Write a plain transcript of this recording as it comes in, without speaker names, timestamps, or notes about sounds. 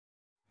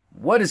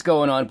What is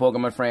going on,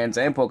 Pokemon friends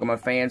and Pokemon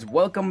fans?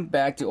 Welcome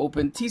back to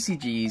Open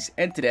TCGs,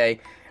 and today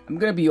I'm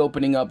going to be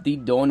opening up the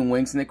Dawn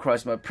Wings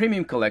Necrozma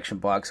Premium Collection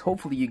box.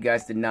 Hopefully you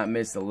guys did not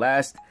miss the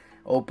last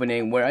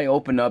opening where I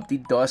opened up the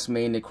Dawn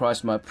Wings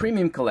Necrozma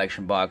Premium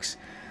Collection box.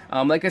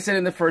 Like I said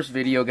in the first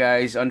video,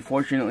 guys,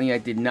 unfortunately I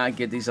did not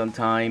get these on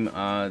time.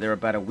 They're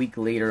about a week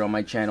later on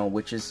my channel,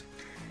 which is,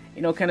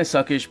 you know, kind of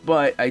suckish,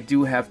 but I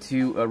do have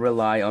to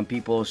rely on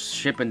people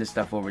shipping the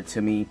stuff over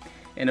to me.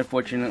 And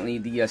unfortunately,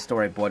 the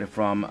store I bought it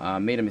from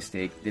made a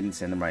mistake, didn't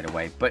send them right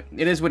away. But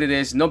it is what it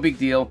is, no big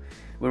deal.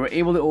 We were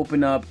able to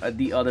open up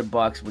the other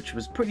box, which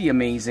was pretty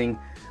amazing.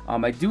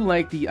 I do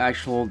like the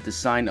actual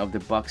design of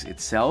the box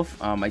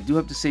itself. I do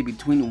have to say,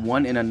 between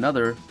one and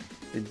another,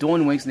 the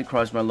Dawn Wings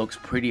Necrozma looks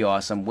pretty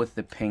awesome with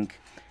the pink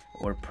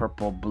or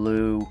purple,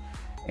 blue,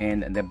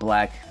 and the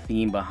black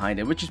theme behind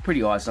it, which is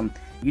pretty awesome.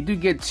 You do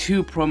get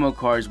two promo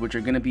cards, which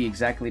are going to be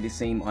exactly the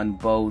same on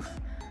both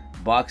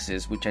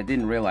boxes, which I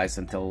didn't realize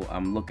until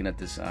I'm looking at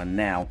this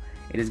now.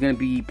 It is going to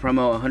be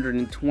promo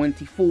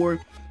 124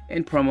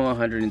 and promo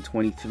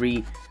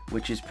 123,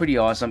 which is pretty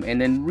awesome.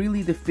 And then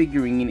really the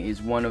figurine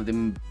is one of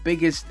the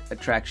biggest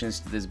attractions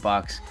to this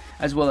box,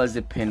 as well as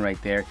the pin right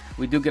there.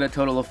 We do get a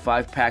total of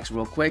 5 packs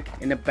real quick.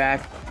 In the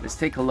back, let's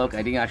take a look.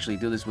 I didn't actually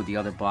do this with the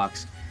other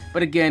box,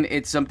 but again,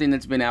 it's something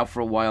that's been out for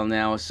a while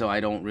now, so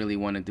I don't really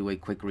want to do a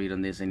quick read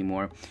on this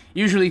anymore.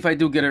 Usually if I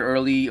do get it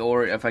early,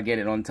 or if I get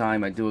it on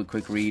time, I do a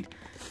quick read.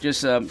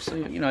 Just, so,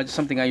 you know, it's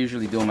something I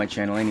usually do on my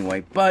channel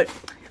anyway. But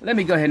let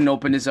me go ahead and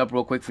open this up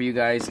real quick for you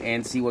guys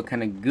and see what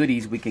kind of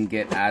goodies we can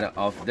get out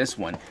of this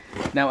one.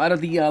 Now, out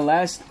of the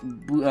last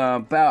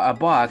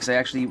box, I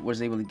actually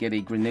was able to get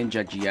a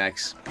Greeninja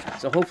GX.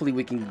 So hopefully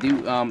we can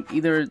do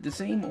either the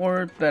same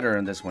or better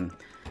on this one.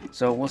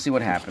 So we'll see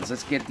what happens.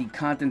 Let's get the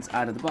contents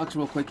out of the box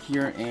real quick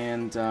here,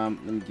 and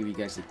let me give you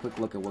guys a quick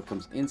look at what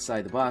comes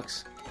inside the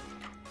box.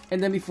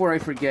 And then before I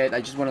forget,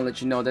 I just want to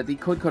let you know that the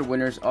code card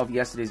winners of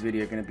yesterday's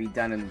video are going to be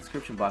down in the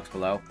description box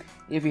below.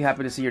 If you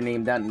happen to see your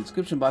name down in the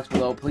description box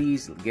below,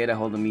 please get a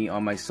hold of me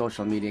on my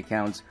social media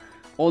accounts.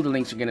 All the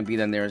links are going to be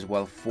down there as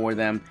well for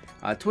them.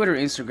 Twitter,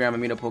 Instagram,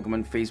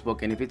 Pokemon,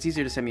 Facebook, and if it's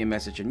easier to send me a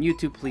message on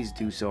YouTube, please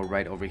do so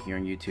right over here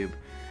on YouTube.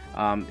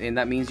 And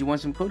that means you want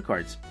some code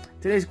cards.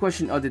 Today's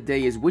question of the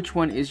day is, which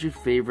one is your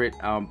favorite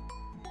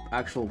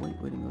actual, wait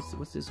a minute,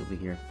 what's this over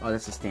here? Oh,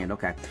 that's a stand.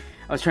 Okay,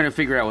 I was trying to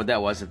figure out what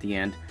that was at the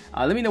end.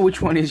 Let me know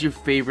which one is your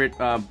favorite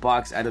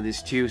box out of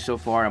this two so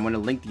far. I'm going to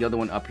link the other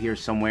one up here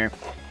somewhere,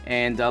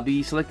 and I'll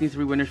be selecting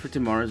 3 winners for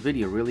tomorrow's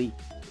video. Really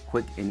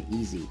quick and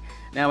easy.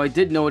 Now, I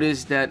did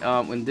notice that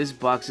in this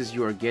boxes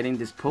you are getting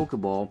this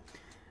Pokeball,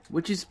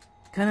 which is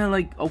kind of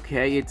like,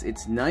 okay,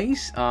 it's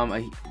nice.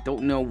 I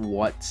don't know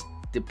what's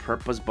the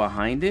purpose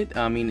behind it.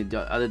 I mean,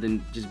 other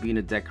than just being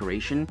a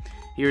decoration.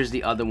 Here's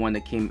the other one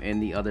that came in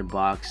the other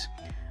box,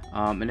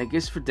 and I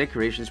guess for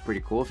decoration it's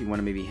pretty cool if you want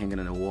to maybe hang it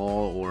on the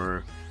wall,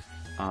 or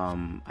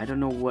I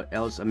don't know what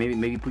else.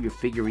 Maybe put your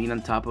figurine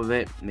on top of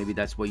it. Maybe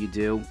that's what you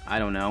do. I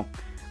don't know.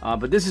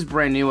 But this is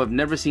brand new. I've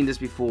never seen this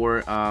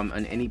before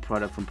on any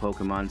product from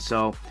Pokemon.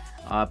 So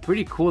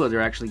pretty cool that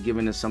they're actually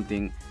giving us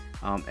something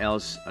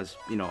else, as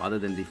you know, other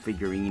than the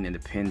figurine and the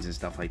pins and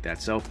stuff like that.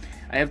 So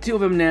I have 2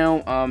 of them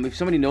now. If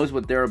somebody knows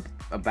what they're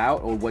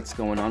about or what's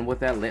going on with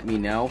that, let me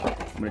know.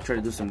 I'm gonna try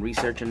to do some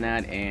research on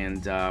that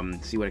and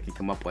see what I can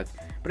come up with.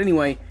 But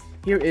anyway,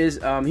 here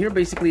are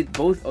basically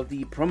both of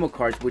the promo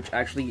cards, which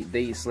actually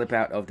they slip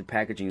out of the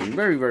packaging. They're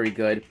very, very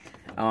good.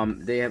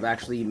 They have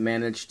actually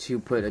managed to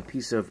put a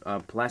piece of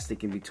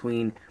plastic in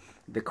between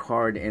the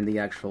card and the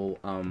actual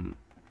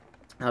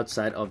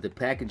outside of the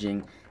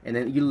packaging, and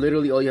then you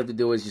literally, all you have to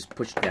do is just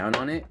push down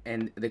on it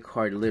and the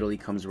card literally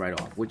comes right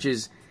off, which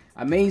is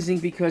amazing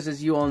because,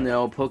 as you all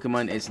know,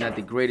 Pokemon is not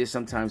the greatest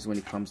sometimes when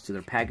it comes to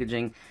their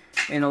packaging,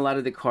 and a lot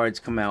of the cards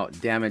come out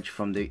damaged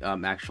from the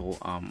actual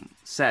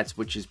sets,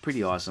 which is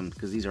pretty awesome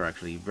because these are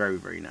actually very,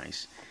 very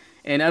nice.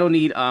 And I don't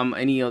need I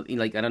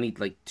don't need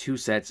like 2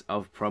 sets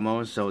of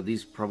promos, so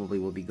these probably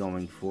will be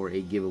going for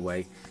a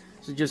giveaway.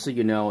 So just so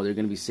you know, they're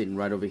going to be sitting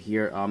right over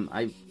here.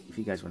 If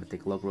you guys want to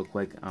take a look real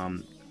quick,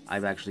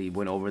 I've actually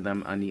went over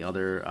them on the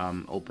other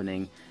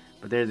opening,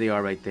 but there they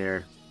are right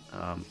there.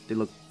 They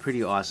look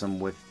pretty awesome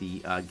with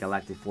the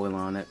galactic foil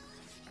on it.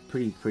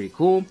 Pretty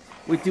cool.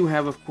 We do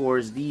have, of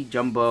course, the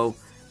jumbo,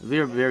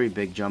 very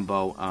big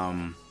jumbo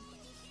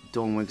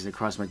Dawn Wings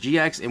Necrozma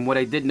GX. And what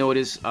I did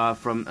notice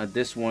from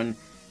this one,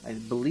 I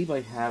believe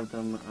I have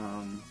them.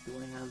 Do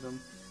I have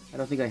them? I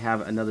don't think I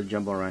have another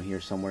jumbo around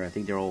here somewhere. I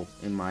think they're all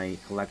in my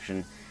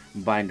collection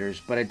binders.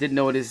 But I did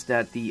notice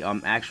that the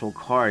actual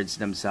cards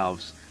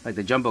themselves, like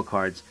the jumbo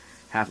cards,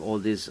 have all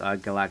this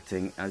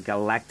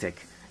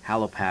galactic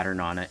halo pattern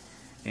on it,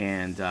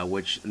 and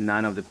which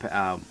none of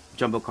the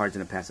jumbo cards in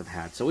the past have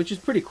had. So, which is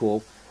pretty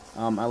cool.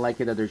 I like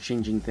it that they're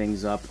changing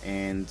things up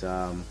and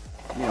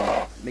you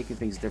know, making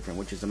things different,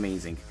 which is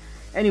amazing.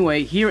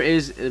 Anyway, here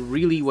is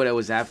really what I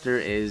was after,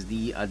 is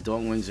the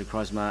Dawn Wings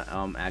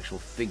Necrozma actual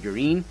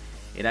figurine.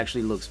 It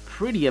actually looks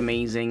pretty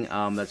amazing.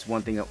 That's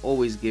one thing I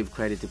always give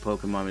credit to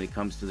Pokemon when it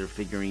comes to their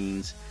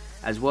figurines.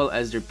 as well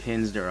as their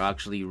pins. They're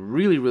actually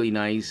really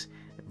nice,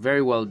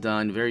 very well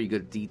done, very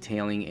good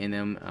detailing in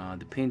them.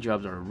 The pin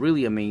jobs are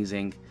really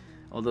amazing,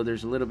 although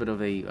there's a little bit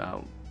of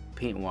a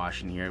paint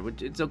wash in here,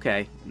 which it's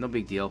okay, no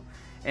big deal.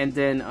 And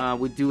then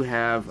we do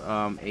have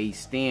a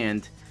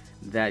stand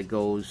that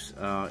goes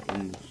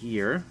in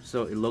here,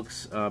 so it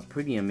looks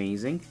pretty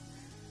amazing.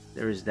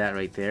 There is that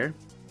right there.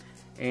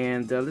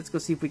 And let's go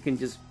see if we can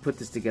just put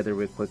this together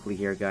real quickly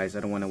here, guys. I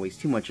don't want to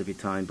waste too much of your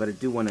time, but I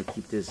do want to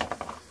keep this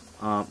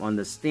on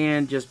the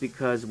stand just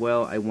because,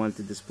 well, I want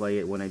to display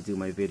it when I do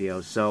my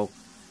video. So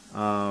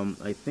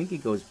I think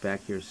it goes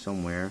back here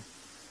somewhere,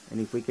 and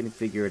if we can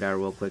figure it out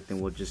real quick, then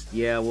we'll just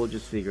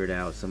figure it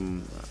out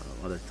some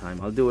other time.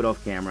 I'll do it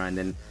off camera, and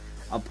then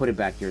I'll put it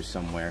back here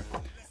somewhere.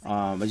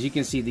 As you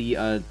can see,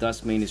 the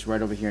dust mane is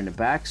right over here in the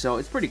back, so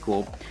it's pretty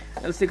cool.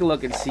 Let's take a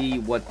look and see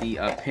what the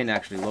pin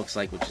actually looks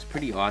like, which is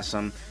pretty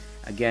awesome.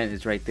 Again,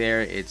 it's right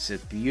there. It's a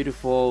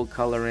beautiful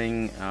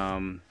coloring.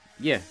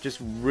 Yeah, just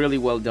really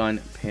well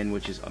done pin,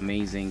 which is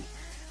amazing.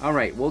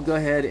 Alright, we'll go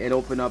ahead and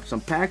open up some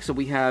packs. So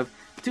we have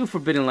 2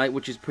 Forbidden Light,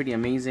 which is pretty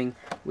amazing.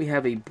 We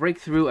have a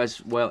Breakthrough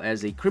as well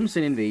as a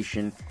Crimson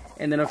Invasion.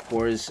 And then, of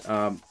course,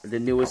 the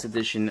newest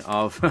edition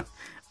of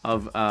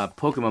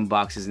Pokemon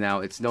boxes now.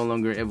 It's no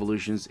longer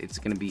Evolutions, it's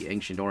going to be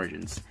Ancient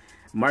Origins.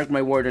 Mark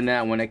my word on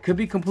that one. I could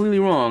be completely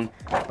wrong,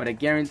 but I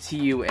guarantee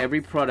you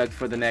every product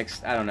for the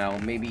next, I don't know,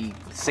 maybe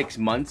 6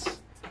 months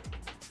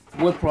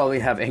will probably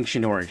have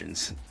Ancient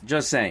Origins.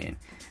 Just saying.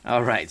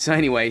 Alright, so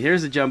anyway,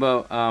 here's the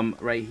jumbo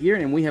right here,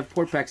 and we have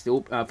 5 packs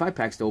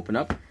to open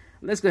up.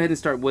 Let's go ahead and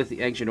start with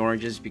the Ancient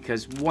Origins,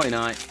 because why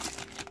not?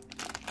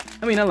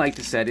 I mean, I like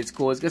the set. It's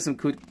cool. It's got some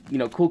cool,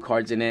 cool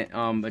cards in it.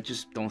 I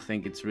just don't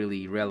think it's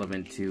really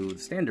relevant to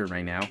Standard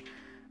right now.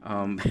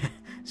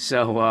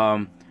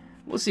 So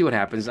we'll see what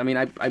happens. I mean,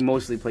 I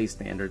mostly play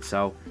Standard,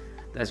 so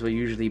that's what I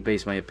usually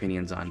base my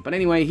opinions on. But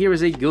anyway, here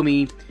is a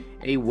Gumi,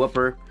 a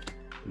Whooper,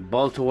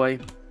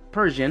 Baltoy,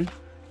 Persian,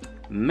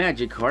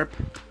 Magikarp,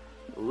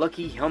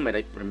 Lucky Helmet.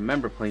 I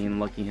remember playing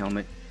Lucky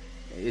Helmet.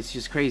 It's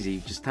just crazy.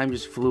 Time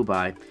just flew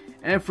by.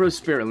 Ampharos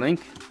Spirit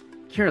Link,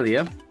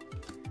 Kirlia,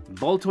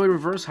 Baltoy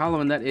Reverse Hollow,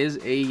 and that is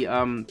a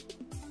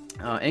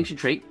Ancient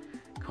Trait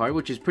card,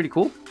 which is pretty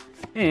cool.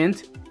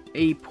 And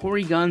a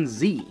Porygon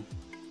Z,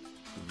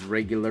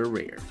 regular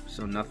rare,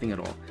 so nothing at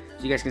all.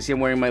 So you guys can see I'm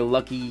wearing my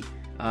lucky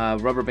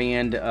rubber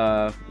band,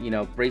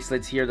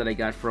 bracelets here that I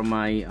got from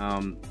my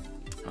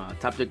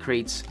Top Deck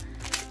Crates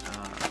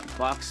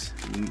box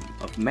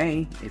of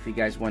May. If you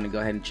guys want to go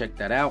ahead and check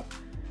that out,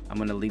 I'm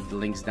gonna leave the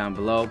links down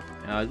below.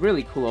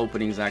 Really cool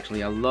openings,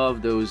 actually. I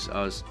love those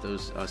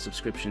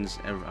subscriptions,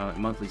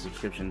 monthly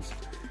subscriptions.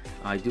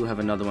 I do have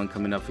another one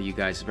coming up for you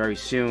guys very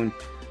soon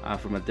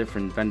from a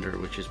different vendor,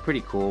 which is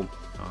pretty cool.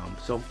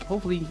 So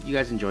hopefully you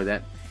guys enjoy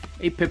that.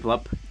 A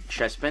Piplup,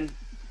 Chespin,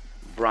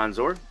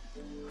 Bronzor,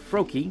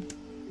 Froakie,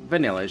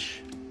 Vanillish,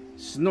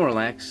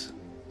 Snorlax,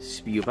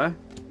 Spupa,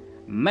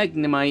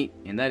 Magnemite,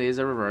 and that is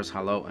a reverse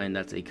hollow, and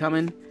that's a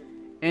common,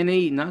 and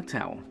a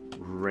Noctowl,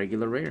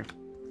 regular rare.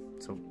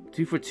 So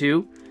 2 for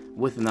 2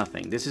 with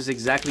nothing. This is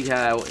exactly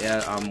how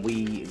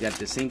we got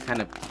the same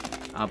kind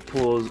of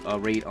pull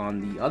rate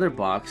on the other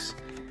box.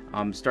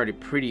 Started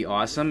pretty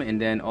awesome,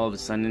 and then all of a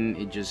sudden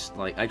it just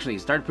actually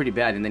it started pretty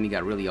bad, and then it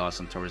got really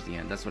awesome towards the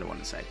end. That's what I want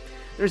to say.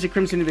 There's a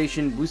Crimson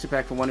Invasion booster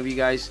pack for one of you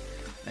guys,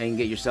 and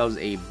get yourselves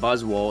a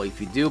Buzzwole.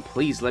 If you do,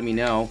 please let me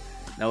know.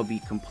 That would be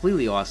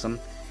completely awesome.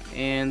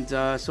 And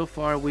so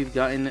far we've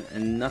gotten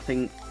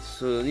nothing,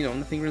 so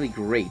nothing really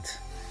great.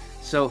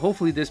 So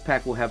hopefully this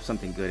pack will have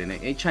something good in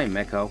it. A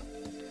Chimecho,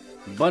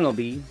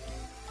 Bunnelby,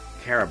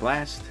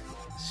 Carablast,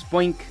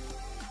 Spoink,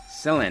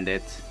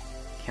 Salandit,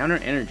 Counter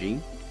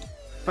Energy,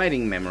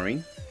 Fighting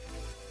Memory,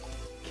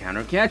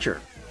 Counter Catcher,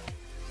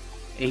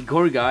 a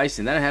Gourgeist,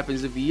 and that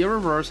happens to be a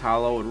reverse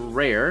hollow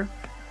rare,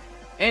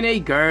 and a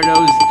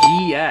Gyarados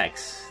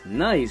GX.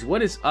 Nice.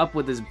 What is up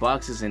with these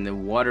boxes and the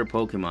water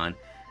Pokemon?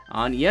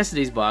 On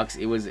yesterday's box,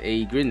 it was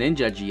a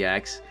Greeninja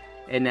GX,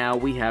 and now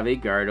we have a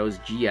Gyarados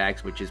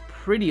GX, which is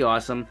pretty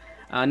awesome.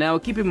 Now,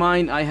 keep in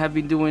mind, I have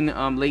been doing,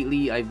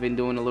 lately, I've been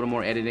doing a little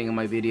more editing on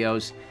my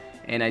videos,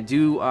 and I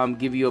do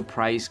give you a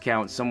price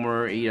count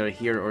somewhere either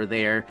here or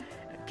there.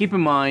 Keep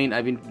in mind,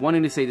 I've been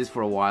wanting to say this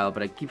for a while,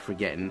 but I keep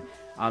forgetting.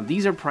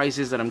 These are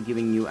prices that I'm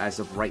giving you as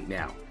of right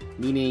now,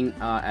 meaning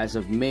as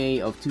of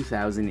May of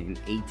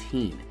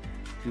 2018.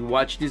 If you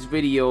watch this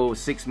video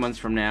 6 months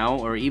from now,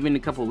 or even a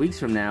couple weeks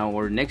from now,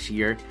 or next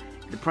year,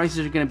 the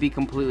prices are going to be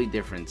completely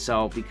different.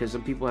 So, because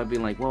some people have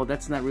been like, well,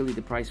 that's not really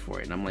the price for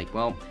it. And I'm like,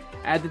 well,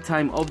 at the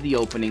time of the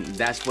opening,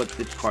 that's what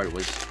the card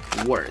was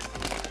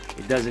worth.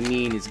 It doesn't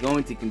mean it's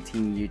going to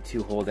continue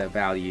to hold that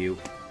value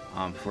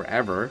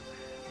forever.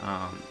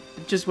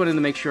 Just wanted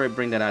to make sure I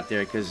bring that out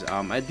there, because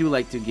I do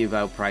like to give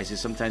out prices.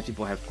 Sometimes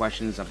people have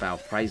questions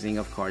about pricing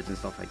of cards and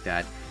stuff like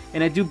that.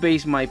 And I do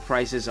base my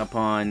prices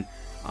upon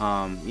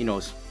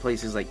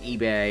places like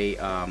eBay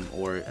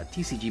or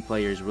TCG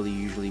Players, really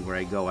usually where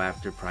I go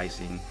after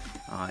pricing.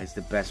 It's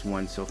the best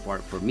one so far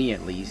for me,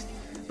 at least.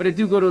 But I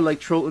do go to like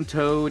Troll and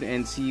Toad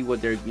and see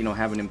what they're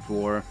having them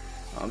for.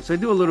 So I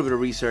do a little bit of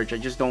research. I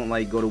just don't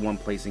like go to one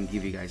place and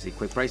give you guys a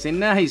quick price. And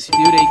nice,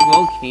 Spewdake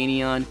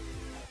Volcanion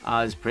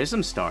as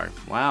Prism Star.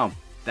 Wow,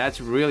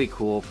 that's really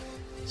cool.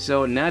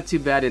 So not too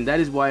bad, and that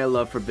is why I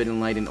love Forbidden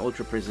Light and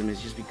Ultra Prism,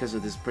 is just because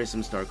of this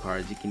Prism Star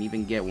cards. You can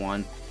even get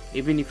one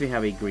even if you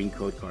have a green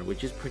code card,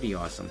 which is pretty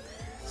awesome.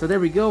 So there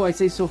we go. I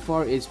say so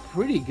far it's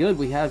pretty good.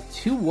 We have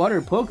 2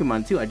 water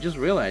Pokemon too. I just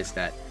realized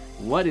that.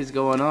 What is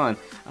going on?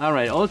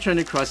 Alright, Ultra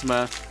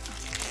Necrozma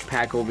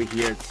pack over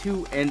here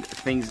to end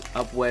things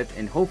up with,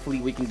 and hopefully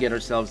we can get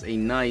ourselves a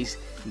nice,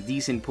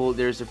 decent pull.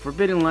 There's a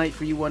Forbidden Light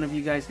for one of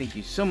you guys. Thank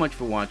you so much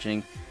for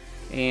watching,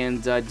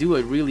 and I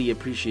really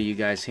appreciate you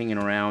guys hanging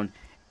around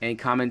and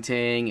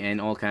commenting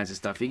and all kinds of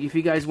stuff. If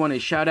you guys want a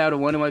shout out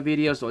on one of my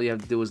videos, all you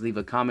have to do is leave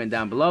a comment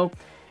down below,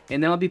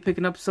 and then I'll be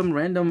picking up some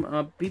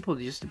random people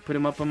just to put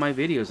them up on my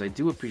videos. I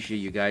do appreciate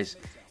you guys,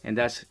 and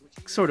that's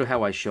sort of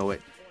how I show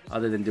it,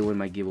 other than doing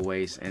my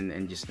giveaways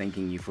and just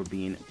thanking you for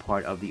being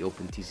part of the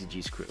Open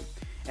TCG's crew.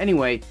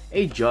 Anyway,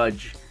 a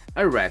Judge,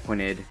 a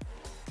Araquanid,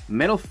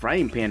 Metal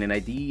Frying Pan, and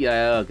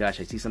oh gosh,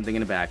 I see something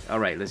in the back.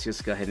 Alright, let's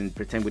just go ahead and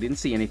pretend we didn't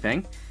see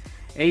anything.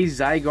 A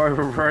Zygarde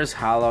Reverse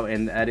Holo,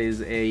 and that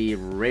is a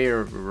rare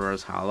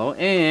Reverse Holo,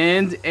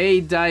 and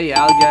a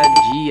Dialga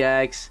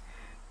GX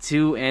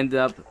to end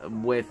up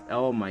with,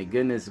 oh my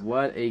goodness,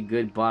 what a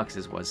good box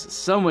this was.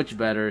 So much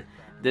better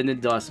than the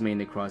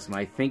Duskmane Necrozma.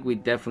 I think we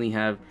definitely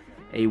have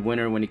a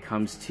winner when it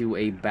comes to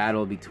a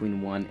battle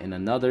between one and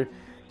another,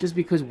 just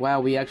because,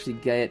 wow, we actually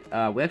get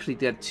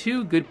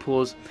 2 good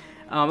pulls.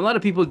 A lot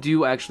of people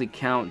do actually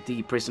count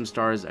the Prism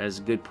Stars as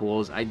good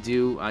pulls. I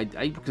do. I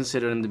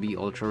consider them to be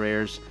ultra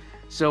rares.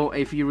 So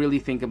if you really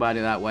think about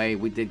it that way,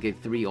 we did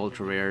get 3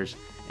 ultra rares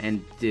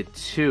and did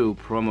 2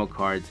 promo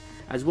cards,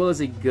 as well as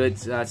a good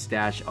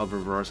stash of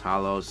reverse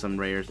holos, some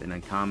rares and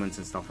uncommons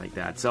and stuff like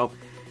that. So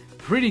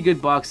pretty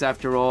good box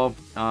after all.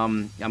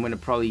 I'm gonna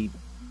probably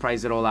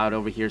price it all out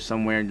over here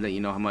somewhere and let you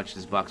know how much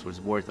this box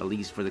was worth, at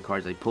least for the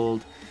cards I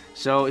pulled.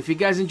 So if you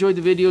guys enjoyed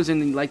the videos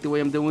and you like the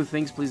way I'm doing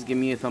things, please give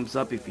me a thumbs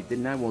up. If you did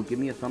not, well, give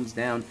me a thumbs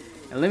down,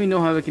 and let me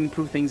know how I can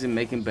improve things and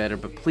make them better.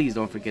 But please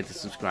don't forget to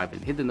subscribe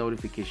and hit the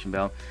notification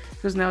bell,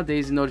 because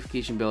nowadays the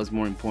notification bell is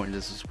more important than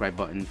the subscribe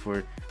button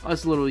for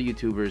us little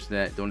YouTubers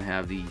that don't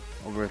have the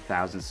over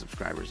 1,000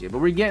 subscribers yet. But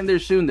we're getting there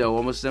soon though,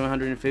 almost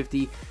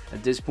 750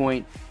 at this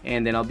point,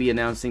 and then I'll be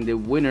announcing the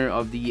winner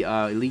of the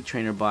Elite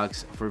Trainer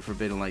box for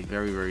Forbidden Light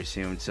very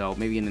soon, so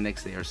maybe in the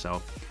next day or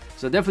so.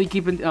 So definitely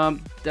keep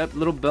that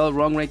little bell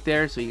rung right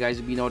there so you guys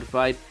will be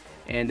notified.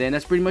 And then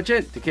that's pretty much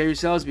it. Take care of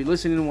yourselves, be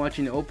listening and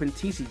watching the Open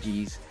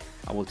TCGs.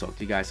 I will talk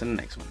to you guys on the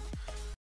next one.